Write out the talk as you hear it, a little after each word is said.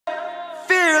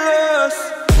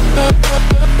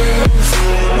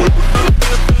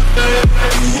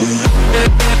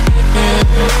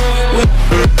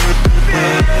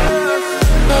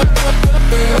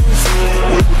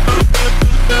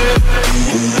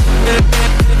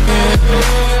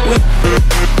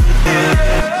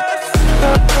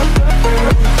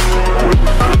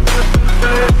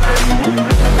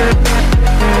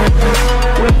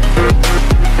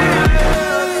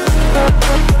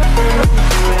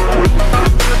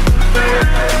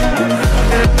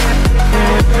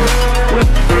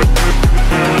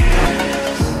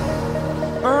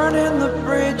Burning the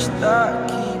bridge that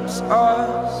keeps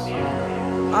us.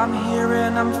 I'm here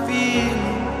and I'm feeling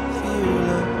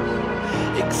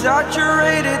fearless.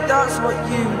 Exaggerated, that's what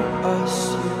you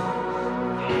assume.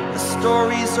 The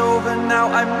story's over now,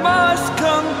 I must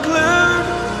conclude.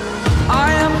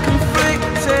 I am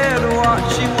conflicted,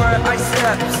 watching where I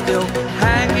step still,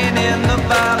 hanging in the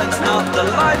balance. Not the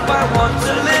life I want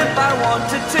to live, I want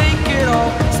to take it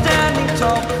all. Standing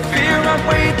tall, fear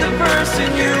outweighed the person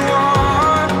you are.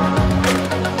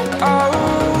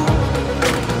 Oh,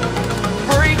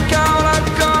 break out,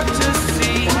 I've got to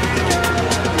see.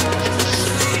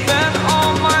 Spent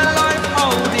all my life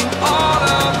holding all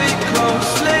of it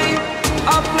closely.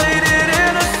 I played it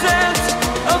innocent,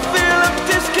 a feel of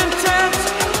discontent.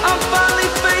 I'm finally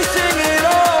facing it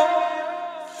all,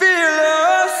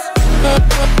 fearless.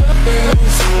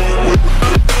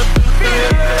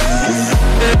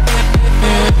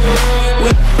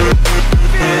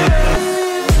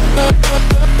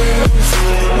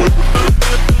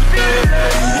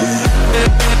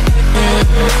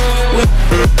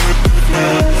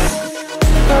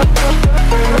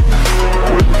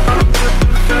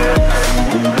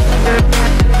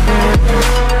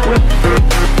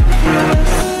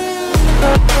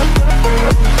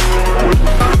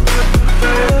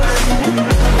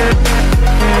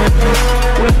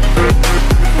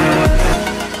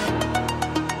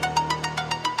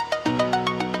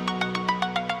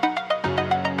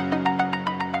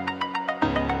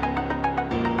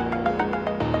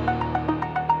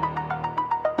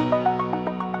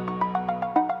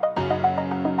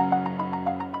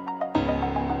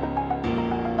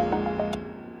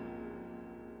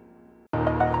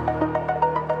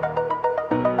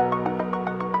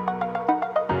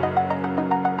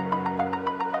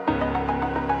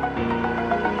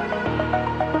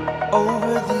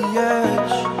 Over the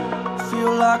edge,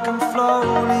 feel like I'm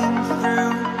floating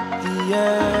through the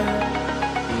air.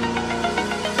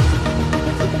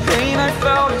 The pain I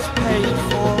felt is paid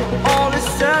for, all is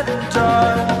said and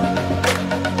done.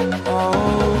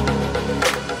 Oh,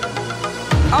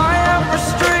 I am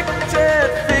restricted,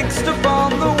 fixed upon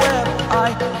the web.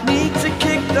 I need to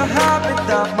kick the habit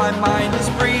that my mind is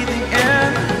breathing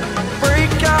in.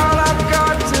 Break out, I've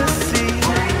got to see.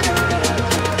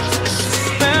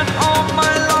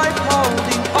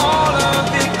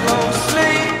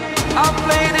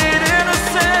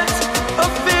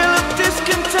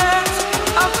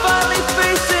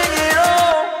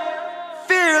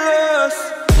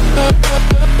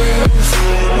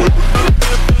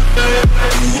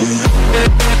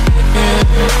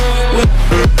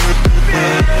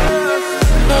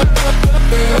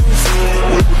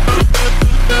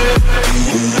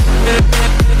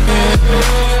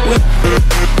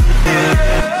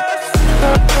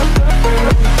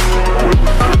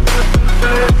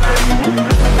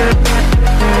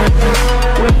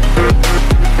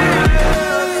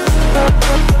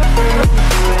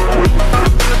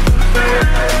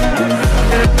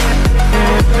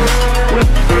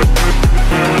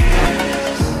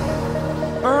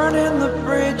 Burning the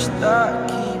bridge that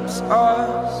keeps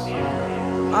us.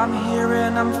 I'm here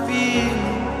and I'm feeling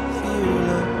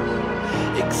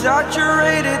fearless.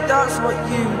 Exaggerated, that's what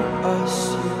you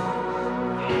assume.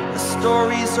 The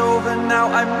story's over now,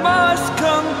 I must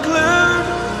conclude.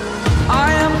 I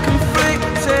am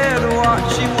conflicted,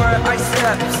 watching where I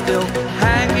step still,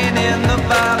 hanging in the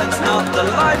balance. Not the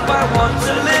life I want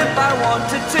to live, I want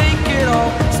to take it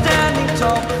all. Standing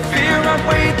tall, fear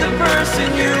outweighed the person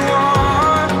you are.